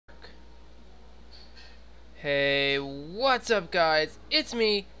Hey, what's up guys? It's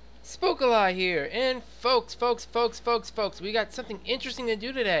me, Spookalai here, and folks, we got something interesting to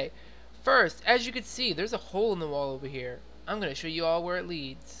do today. First, as you can see, there's a hole in the wall over here. I'm going to show you all where it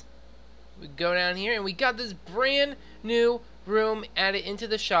leads. We go down here, and we got this brand new room added into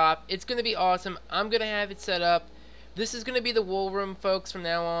the shop. It's going to be awesome. I'm going to have it set up. This is going to be the wool room, folks, from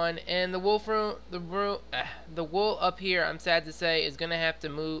now on, and the wool up here, I'm sad to say, is going to have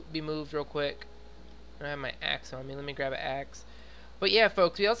to be moved real quick. I have my axe on me. Let me grab an axe. But yeah,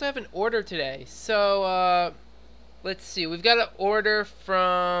 folks, we also have an order today. So, let's see. We've got an order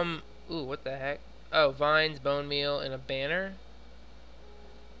from... Ooh, what the heck? Oh, vines, bone meal, and a banner.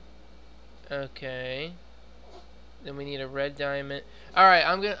 Okay. Then we need a red diamond. All right,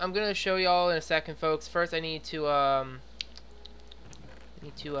 I'm gonna show y'all in a second, folks. First, I need. Where's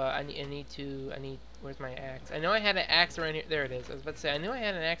my axe? I know I had an axe around here. There it is. I was about to say. I knew I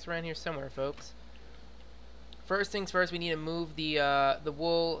had an axe around here somewhere, folks. First things first, we need to move the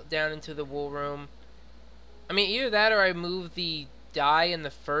wool down into the wool room. I mean, either that or I move the dye in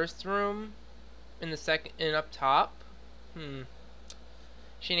the first room, in the second, and up top.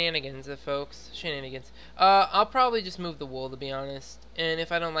 Shenanigans, folks. Shenanigans. I'll probably just move the wool, to be honest. And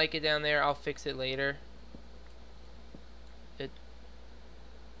if I don't like it down there, I'll fix it later. Give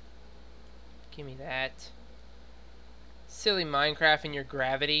me that. Silly Minecraft and your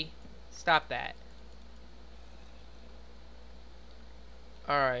gravity. Stop that.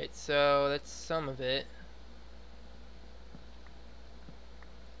 Alright, so that's some of it.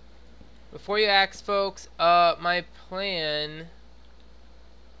 Before you ask, folks, my plan,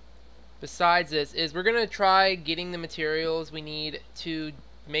 besides this, is we're gonna try getting the materials we need to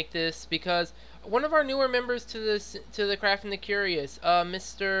make this, because one of our newer members to the Crafting the Curious,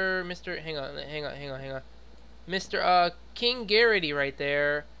 Mr. hang on. Mr. King Garrity right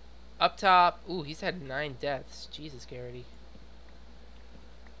there, up top. Ooh, he's had 9 deaths. Jesus, Garrity.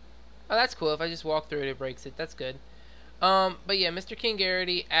 Oh, that's cool. If I just walk through it, it breaks it. That's good. But yeah, Mr. King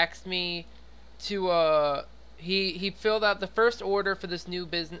Garrity asked me to, he filled out the first order for this new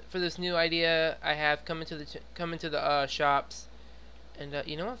business, for this new idea I have coming to the shops. And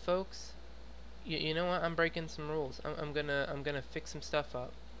you know what, folks? You know what? I'm breaking some rules. I'm gonna fix some stuff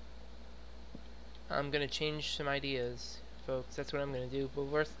up. I'm gonna change some ideas, folks. That's what I'm gonna do. But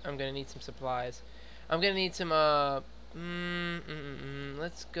first, I'm gonna need some supplies. I'm gonna need some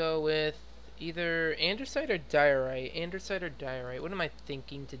let's go with either andesite or diorite. Andesite or diorite. What am I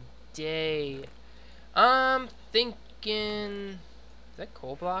thinking today? I'm thinking... Is that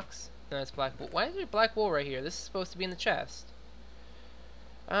coal blocks? No, it's black wool. Why is there black wool right here? This is supposed to be in the chest.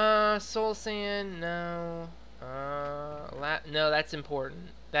 Soul sand, no. No, that's important.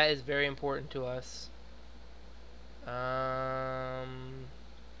 That is very important to us. No.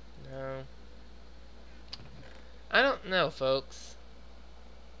 I don't know, folks.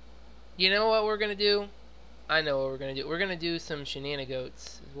 You know what we're gonna do? I know what we're gonna do. We're gonna do some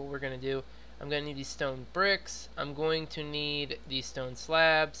shenanigans. Is what we're gonna do. I'm gonna need these stone bricks. I'm going to need these stone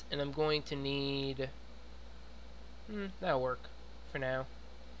slabs, and I'm going to need. That'll work for now.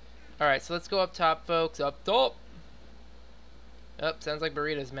 All right, so let's go up top, folks. Up top. Oh, sounds like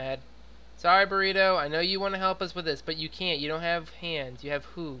Burrito's mad. Sorry, Burrito. I know you want to help us with this, but you can't. You don't have hands. You have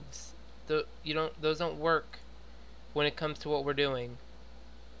hooves. Those don't work when it comes to what we're doing.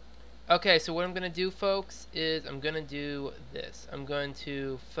 Okay, so what I'm going to do, folks, is I'm going to do this. I'm going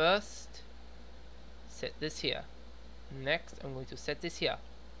to first set this here. Next, I'm going to set this here.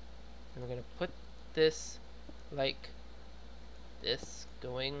 And we're going to put this like this,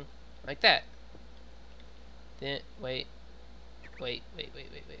 going like that. Then, wait.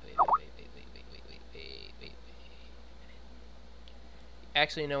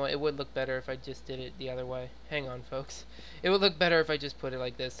 Actually, you know what? It would look better if I just did it the other way. Hang on, folks. It would look better if I just put it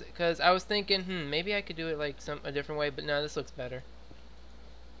like this. Because I was thinking, maybe I could do it like a different way. But no, this looks better.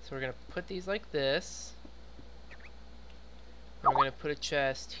 So we're going to put these like this. We're going to put a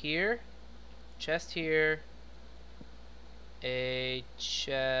chest here. Chest here. A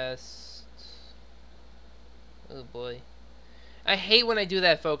chest. Oh, boy. I hate when I do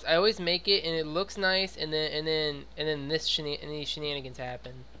that, folks. I always make it and it looks nice, and then these shenanigans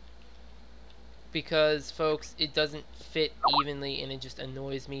happen. Because, folks, it doesn't fit evenly and it just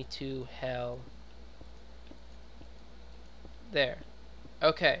annoys me to hell. There.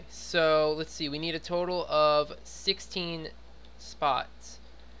 Okay, so let's see. We need a total of 16 spots.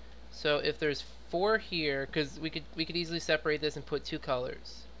 So if there's 4 here, because we could easily separate this and put 2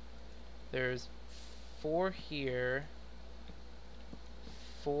 colors. There's 4 here.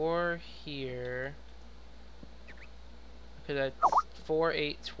 4 here. Okay, that's 4,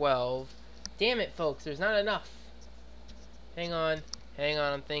 8, 12. Damn it, folks. There's not enough. Hang on. Hang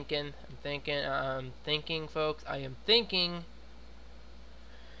on. I'm thinking. I'm thinking, folks. I am thinking.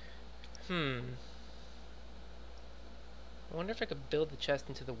 I wonder if I could build the chest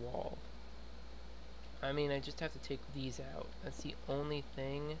into the wall. I mean, I just have to take these out. That's the only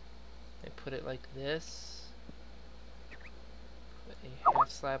thing. I put it like this. Put a half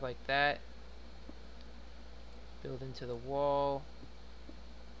slab like that. Build into the wall.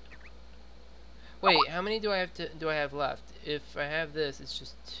 Wait, how many do I have left? If I have this, it's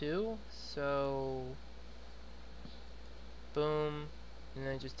just 2. So boom, and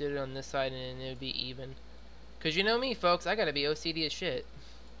I just did it on this side, and it would be even. Cause you know me, folks, I gotta be OCD as shit.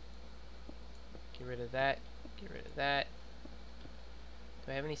 Get rid of that. Get rid of that.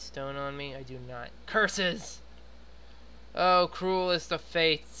 Do I have any stone on me? I do not. Curses! Oh, cruelest of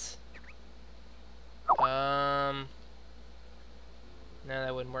fates. No,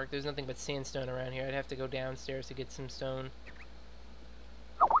 that wouldn't work. There's nothing but sandstone around here. I'd have to go downstairs to get some stone.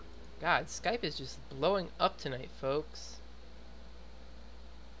 God, Skype is just blowing up tonight, folks.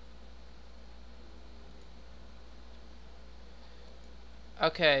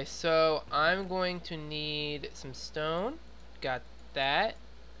 Okay, so I'm going to need some stone. Got that.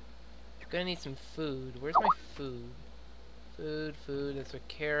 Gonna need some food. Where's my food? Food. That's a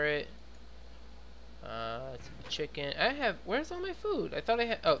carrot. Some chicken. Where's all my food? I thought I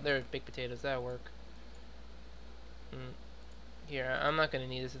had. Oh, there's baked potatoes. That'll work. Here, I'm not gonna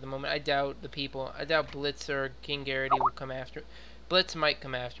need this at the moment. I doubt Blitz or King Garrity will come after. Blitz might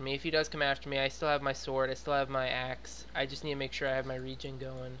come after me. If he does come after me, I still have my sword. I still have my axe. I just need to make sure I have my regen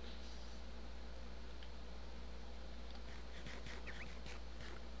going.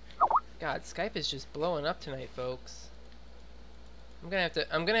 God, Skype is just blowing up tonight, folks. I'm at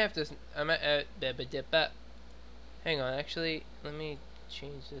hang on, actually, let me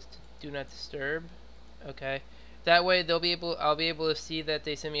change this to do not disturb. Okay. That way I'll be able to see that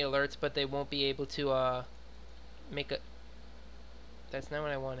they send me alerts, but they won't be able to make a. That's not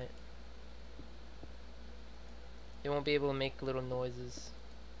what I wanted. They won't be able to make little noises.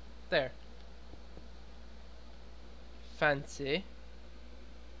 There. Fancy.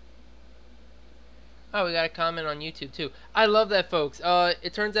 Oh, we got a comment on YouTube too. I love that, folks.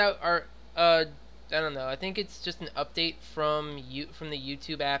 It turns out our I don't know. I think it's just an update from the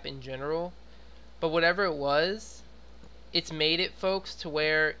YouTube app in general. But whatever it was, it's made it, folks, to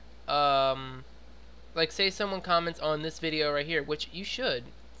where like say someone comments on this video right here, which you should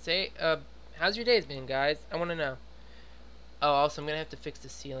say, how's your days been, guys? I want to know. Oh, also I'm gonna have to fix the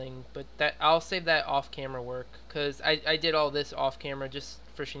ceiling, but I'll save that off-camera work, cause I did all this off-camera just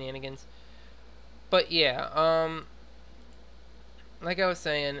for shenanigans. But yeah, like I was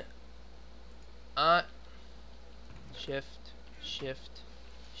saying, shift,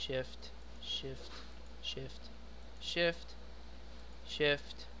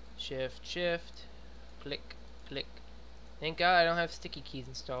 click. Thank God I don't have sticky keys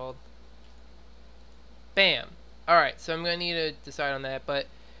installed. Bam. Alright, so I'm gonna need to decide on that, but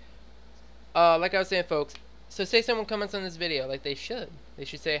like I was saying, folks, so say someone comments on this video, like they should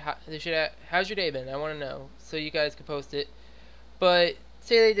say, how's your day been? I want to know, so you guys can post it. But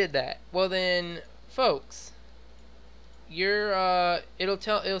say they did that, well then, folks, it'll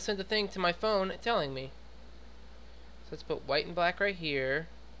send a thing to my phone telling me. So let's put white and black right here.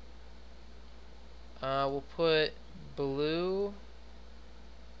 We'll put blue.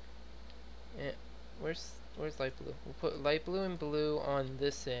 Where's light blue? We'll put light blue and blue on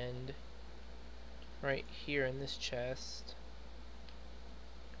this end. Right here in this chest.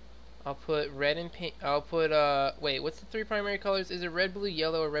 I'll put red and pink. I'll put wait, what's the 3 primary colors? Is it red, blue,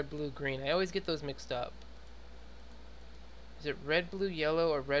 yellow, or red, blue, green? I always get those mixed up. Is it red, blue, yellow,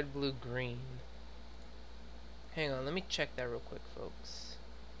 or red, blue, green? Hang on, let me check that real quick, folks.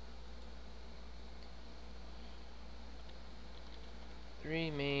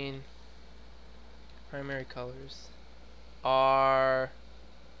 3 main primary colors are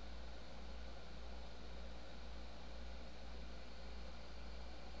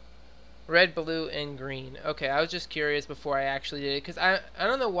red, blue, and green. Okay, I was just curious before I actually did it, because I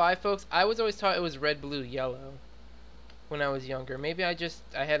don't know why, folks. I was always taught it was red, blue, yellow when I was younger. Maybe I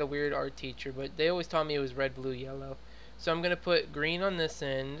had a weird art teacher, but they always taught me it was red, blue, yellow. So I'm going to put green on this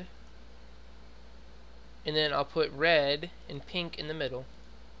end, and then I'll put red and pink in the middle.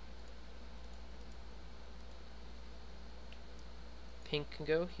 Pink can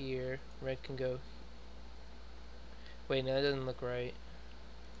go here, red can go. Wait, no, that doesn't look right.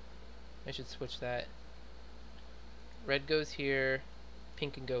 I should switch that. Red goes here,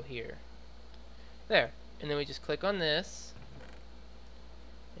 pink can go here. There. And then we just click on this.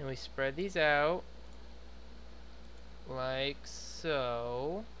 And we spread these out like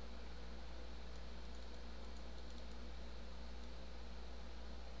so.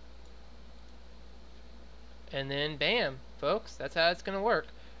 And then bam, folks, that's how it's gonna work.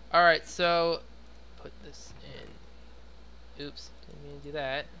 Alright, so put this in. Oops, didn't mean to do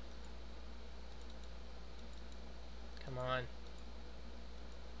that. Come on.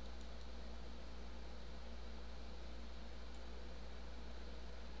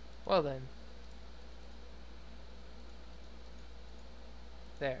 Well then.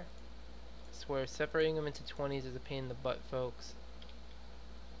 There. I swear, separating them into 20s is a pain in the butt, folks.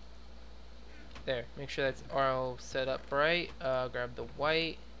 There. Make sure that's all set up right. Grab the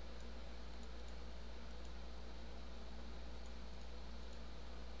white.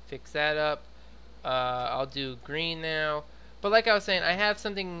 Fix that up. I'll do green now. But like I was saying, I have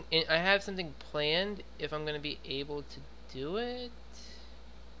something planned if I'm gonna be able to do it.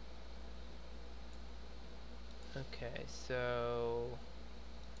 Okay, so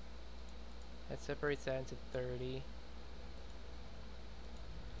that separates that into 30.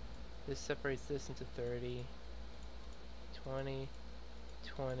 This separates this into 30. 20,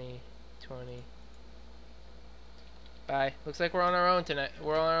 20, 20. Bye. Looks like we're on our own tonight.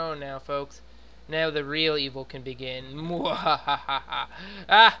 We're on our own now, folks. Now the real evil can begin. Mwahahaha.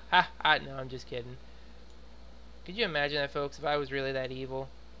 Ah ha ha. No, I'm just kidding. Could you imagine that, folks, if I was really that evil?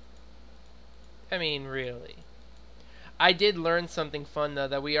 I mean, really. I did learn something fun, though,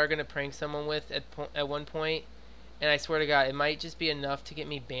 that we are going to prank someone with at one point. And I swear to God, it might just be enough to get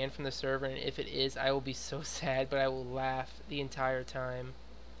me banned from the server. And if it is, I will be so sad, but I will laugh the entire time.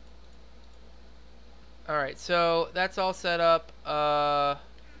 Alright, so that's all set up.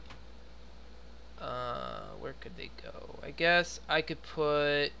 Where could they go? I guess I could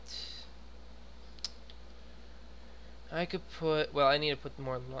put... well, I need to put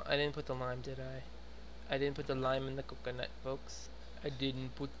more I didn't put the lime, did I? I didn't put the lime in the coconut, folks. I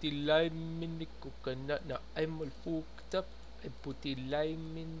didn't put the lime in the coconut. Now I'm all fucked up. I put the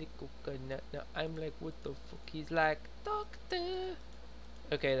lime in the coconut. Now I'm like, what the fuck? He's like, doctor.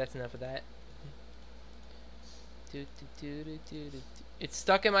 Okay, that's enough of that. It's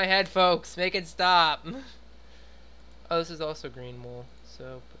stuck in my head, folks. Make it stop. Oh, this is also green wool.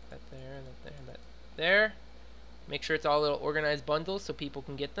 So put that there, and that there, and that there. Make sure it's all little organized bundles so people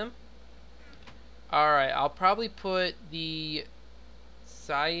can get them. Alright, I'll probably put the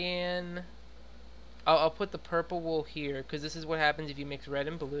cyan... I'll put the purple wool here, because this is what happens if you mix red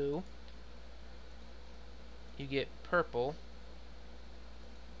and blue. You get purple.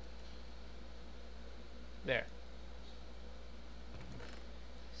 There.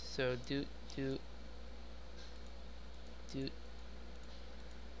 So, doot.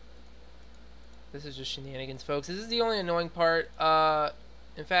 This is just shenanigans, folks. This is the only annoying part.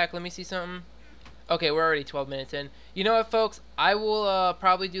 In fact, let me see something. Okay, we're already 12 minutes in. You know what, folks? I will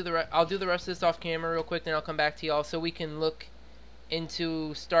probably do I'll do the rest of this off camera real quick, then I'll come back to y'all so we can look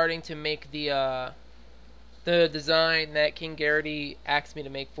into starting to make the design that King Garrity asked me to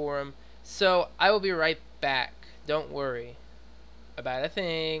make for him. So I will be right back. Don't worry about a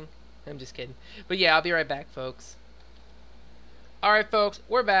thing. I'm just kidding. But yeah, I'll be right back, folks. Alright, folks,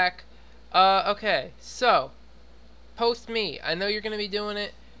 we're back. Okay, so post me. I know you're going to be doing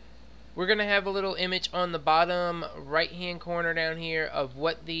it. We're going to have a little image on the bottom right-hand corner down here of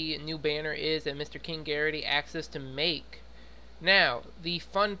what the new banner is that Mr. King Garrity asked us to make. Now, the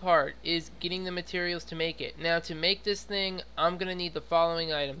fun part is getting the materials to make it. Now, to make this thing, I'm going to need the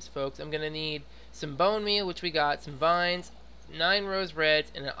following items, folks. I'm going to need some bone meal, which we got, some vines, 9 rose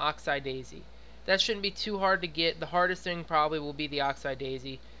reds, and an oxeye daisy. That shouldn't be too hard to get. The hardest thing probably will be the oxeye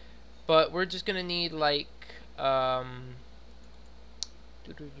daisy. But we're just going to need, like,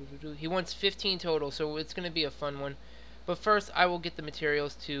 he wants 15 total, so it's going to be a fun one. But first, I will get the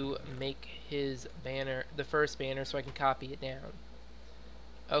materials to make his banner, the first banner, so I can copy it down.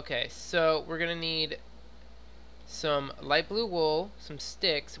 Okay, so we're going to need some light blue wool, some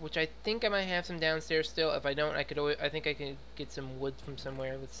sticks, which I think I might have some downstairs still. If I don't, I think I can get some wood from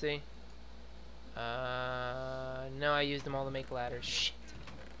somewhere. Let's see. No, I used them all to make ladders. Shit.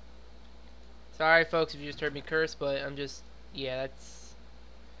 Sorry, folks, if you just heard me curse, but I'm just, yeah, that's...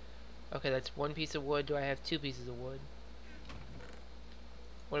 Okay, that's 1 piece of wood. Do I have 2 pieces of wood?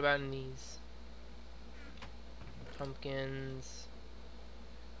 What about in these? Pumpkins.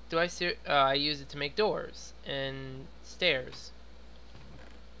 Do I see? I use it to make doors and stairs.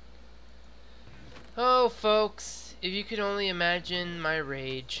 Oh, folks, if you could only imagine my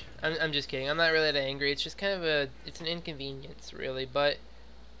rage. I'm just kidding. I'm not really that angry. It's just kind of it's an inconvenience, really. But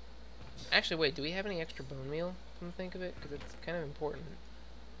actually, wait, do we have any extra bone meal? Come to think of it, because it's kind of important.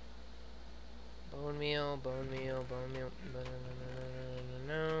 Bone meal, bone meal, bone meal.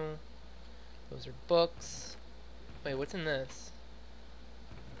 No. Those are books. Wait, what's in this?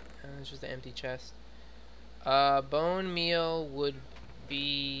 It's just an empty chest. Bone meal would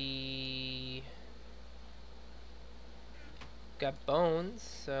be... Got bones,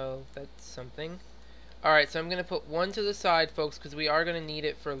 so that's something. Alright, so I'm going to put one to the side, folks, because we are going to need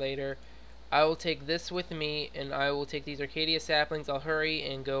it for later. I will take this with me, and I will take these Arcadia saplings. I'll hurry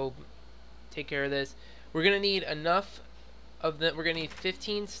and go take care of this. We're going to need enough of them. We're going to need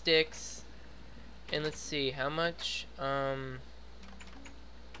 15 sticks. And let's see, how much? There.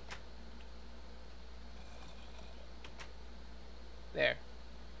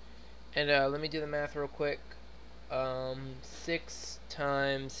 And let me do the math real quick. 6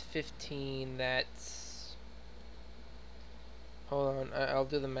 times 15, that's... Hold on, I'll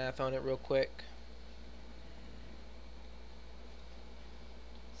do the math on it real quick.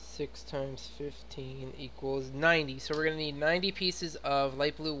 6 times 15 equals 90. So we're going to need 90 pieces of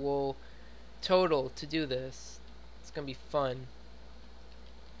light blue wool total to do this. It's going to be fun.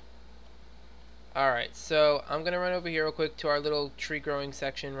 Alright, so I'm going to run over here real quick to our little tree growing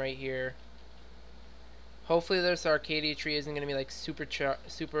section right here. Hopefully this Arcadia tree isn't going to be like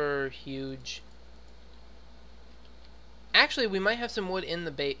super huge. Actually, we might have some wood in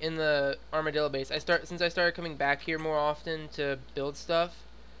the armadillo base. Since I started coming back here more often to build stuff.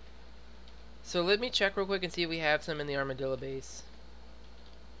 So let me check real quick and see if we have some in the armadillo base.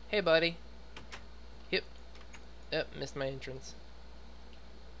 Hey, buddy. Yep, missed my entrance.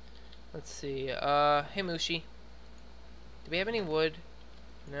 Let's see. Hey, Mushi. Do we have any wood?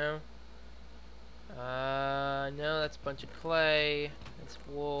 No. No, that's a bunch of clay. That's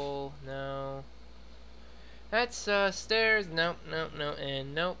wool. No. That's, stairs. Nope,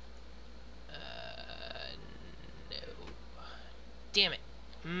 and nope. No. Damn it.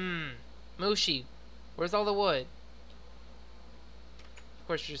 Mushi, where's all the wood? Of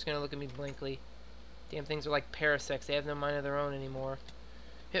course, you're just gonna look at me blankly. Damn things are like parasects. They have no mind of their own anymore.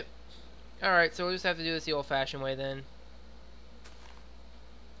 Yep. Alright, so we'll just have to do this the old-fashioned way then.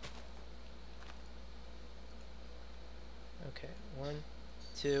 Okay, 1,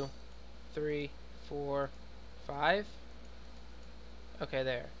 2, 3, 4, 5. Okay,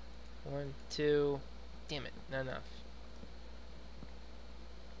 there. 1, 2. Damn it, not enough.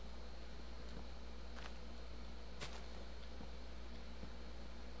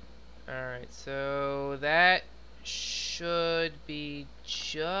 Alright, so that should be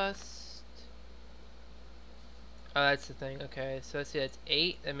just... Oh, that's the thing. Okay, so let's see, that's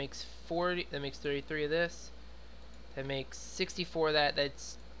 8. That makes 40. That makes 33 of this. That makes 64 of that.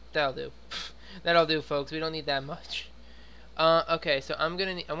 That'll do. That'll do, folks. We don't need that much. Okay, so I'm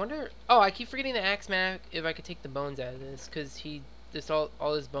gonna need... I wonder... Oh, I keep forgetting to ask Mac if I could take the bones out of this, because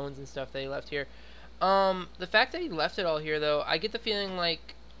all his bones and stuff that he left here. The fact that he left it all here, though, I get the feeling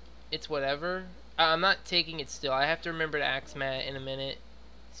like it's whatever. I'm not taking it still. I have to remember to ask Matt in a minute.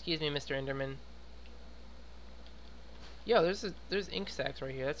 Excuse me, Mr. Enderman. Yo, there's ink sacks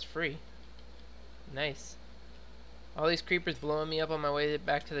right here. That's free. Nice. All these creepers blowing me up on my way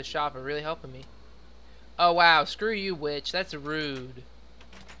back to the shop are really helping me. Oh wow, screw you, witch. That's rude.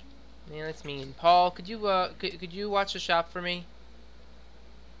 Man, that's mean. Paul, could you watch the shop for me?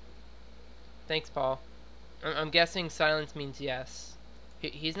 Thanks, Paul. I'm guessing silence means yes.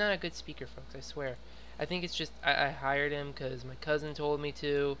 He's not a good speaker, folks, I swear. I think it's just, I hired him because my cousin told me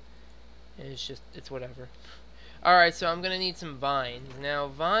to. And it's whatever. Alright, so I'm going to need some vines. Now,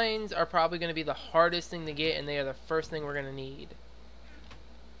 vines are probably going to be the hardest thing to get, and they are the first thing we're going to need.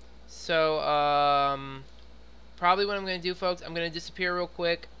 So, probably what I'm going to do, folks, I'm going to disappear real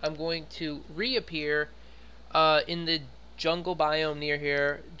quick. I'm going to reappear in the jungle biome near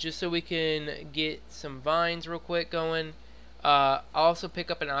here, just so we can get some vines real quick going. I'll also pick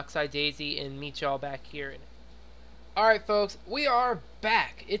up an oxeye daisy and meet y'all back here. Alright, folks, we are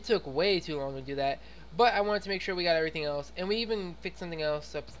back. It took way too long to do that, but I wanted to make sure we got everything else, and we even fixed something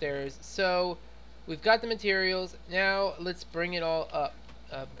else upstairs. So we've got the materials. Now let's bring it all up.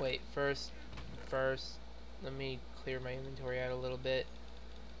 Wait, first let me clear my inventory out a little bit.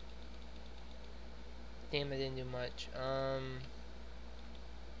 Damn, I didn't do much. Come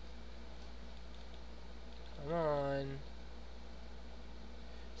on.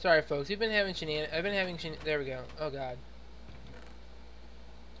 Sorry, folks. We've been having there we go. Oh god.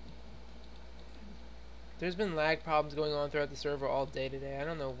 There's been lag problems going on throughout the server all day today. I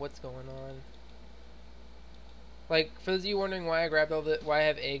don't know what's going on. Like, for those of you wondering why I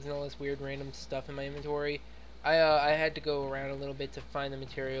have eggs and all this weird random stuff in my inventory, I had to go around a little bit to find the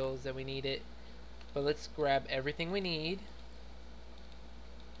materials that we needed. But let's grab everything we need.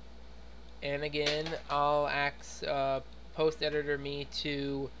 And again, I'll ask post editor me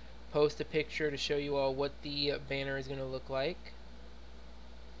to post a picture to show you all what the banner is going to look like.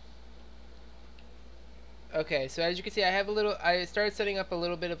 Okay, so as you can see, I started setting up a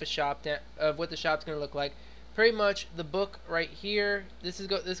little bit of a shop of what the shop's going to look like. Pretty much the book right here. This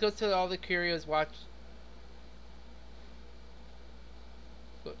goes to all the curios. Watch.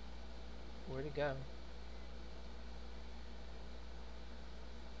 Where'd it go?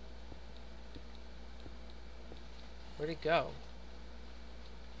 Where'd it go?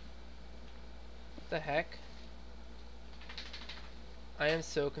 What the heck? I am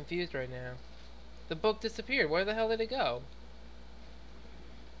so confused right now. The book disappeared. Where the hell did it go?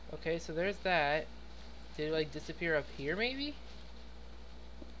 Okay, so there's that. Did it like disappear up here maybe?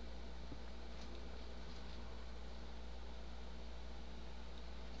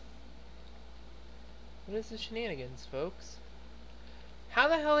 What is this shenanigans, folks? How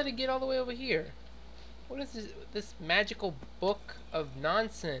the hell did it get all the way over here? What is this magical book of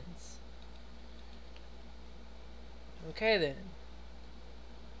nonsense? Okay then.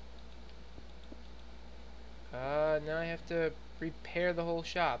 Now I have to repair the whole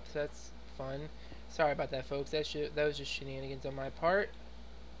shop. So that's fun. Sorry about that, folks. That was just shenanigans on my part.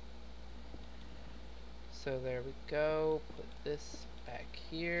 So there we go. Put this back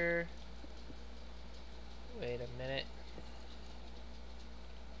here. Wait a minute.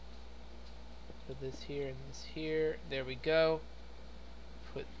 Put this here and this here. There we go.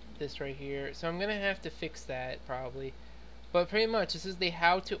 Put this right here. So I'm gonna have to fix that probably. But pretty much this is the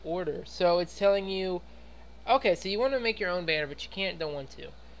how to order. So it's telling you, okay, so you want to make your own banner, but you don't want to.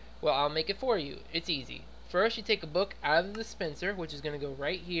 Well, I'll make it for you. It's easy. First, you take a book out of the dispenser, which is going to go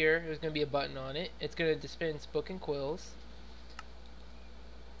right here. There's going to be a button on it. It's going to dispense book and quills.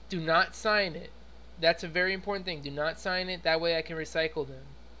 Do not sign it. That's a very important thing. Do not sign it. That way I can recycle them.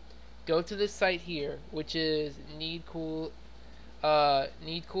 Go to this site here, which is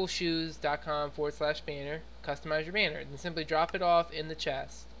needcoolshoes.com/banner. Customize your banner. Then simply drop it off in the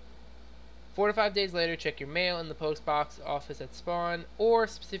chest. 4 to 5 days later, check your mail in the post box office at spawn, or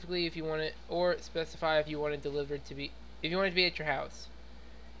specifically if you want it, or specify if you want it delivered to be, if you want it to be at your house,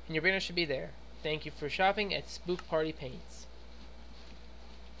 and your banner should be there. Thank you for shopping at Spook Party Paints.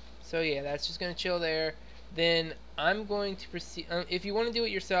 So yeah, that's just gonna chill there. Then I'm going to proceed. If you want to do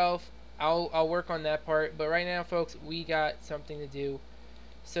it yourself, I'll work on that part. But right now, folks, we got something to do.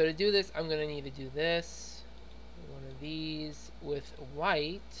 So to do this, I'm gonna need to do this. One of these with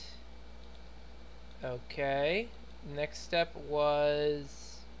white. Okay, next step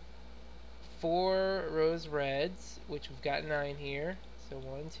was 4 rose reds, which we've got 9 here. So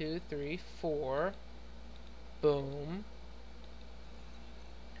 1, 2, 3, 4. Boom.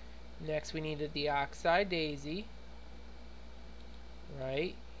 Next we needed the oxeye daisy.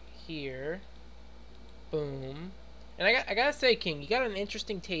 Right here. Boom. And I gotta say, King, you got an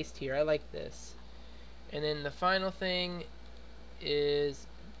interesting taste here. I like this. And then the final thing is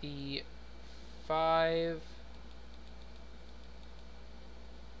the 5.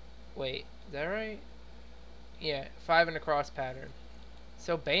 Wait, is that right? Yeah, 5 and a cross pattern.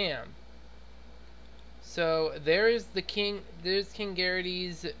 So bam. So there's King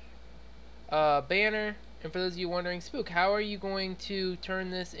Garrity's banner. And for those of you wondering, Spook, how are you going to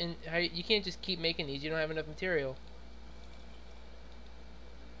turn this in? You can't just keep making these. You don't have enough material.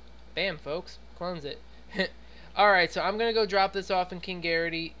 Bam, folks. Clones it. Alright, so I'm going to go drop this off in King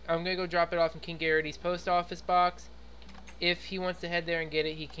Garrity. I'm going to go drop it off in King Garrity's post office box. If he wants to head there and get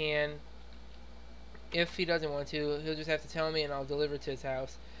it, he can. If he doesn't want to, he'll just have to tell me and I'll deliver it to his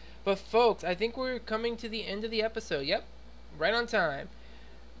house. But folks, I think we're coming to the end of the episode. Yep, right on time.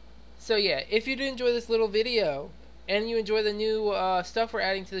 So yeah, if you did enjoy this little video and you enjoy the new stuff we're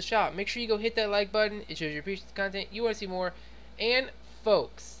adding to the shop, make sure you go hit that like button. It shows you appreciate the content. You want to see more. And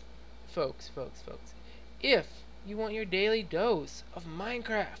folks, if you want your daily dose of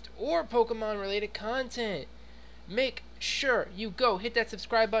Minecraft or Pokemon related content, make sure you go hit that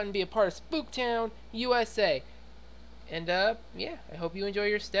subscribe button, be a part of Spooktown USA. And yeah, I hope you enjoy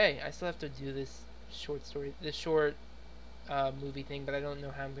your stay. I still have to do this short movie thing, but I don't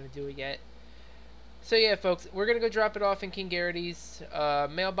know how I'm going to do it yet. So yeah, folks, we're going to go drop it off in King Garrity's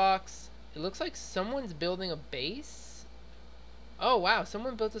mailbox. It looks like someone's building a base. Oh wow,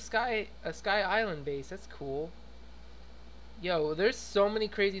 someone built a Sky Island base. That's cool. Yo, there's so many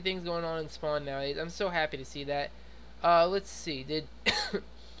crazy things going on in Spawn nowadays. I'm so happy to see that. Let's see. Did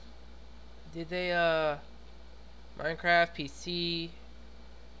they Minecraft, PC,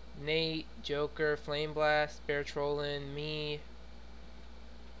 Nate, Joker, Flame Blast, Bear Trollin', me.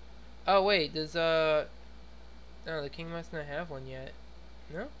 Oh wait, does no, the King must not have one yet.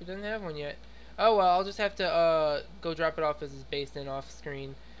 No, he doesn't have one yet. Oh well, I'll just have to go drop it off as his base then off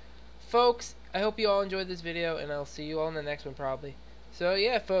screen. Folks, I hope you all enjoyed this video, and I'll see you all in the next one probably. So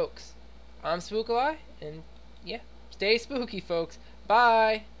yeah, folks, I'm Spookali, and yeah, stay spooky, folks.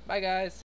 Bye. Bye, guys.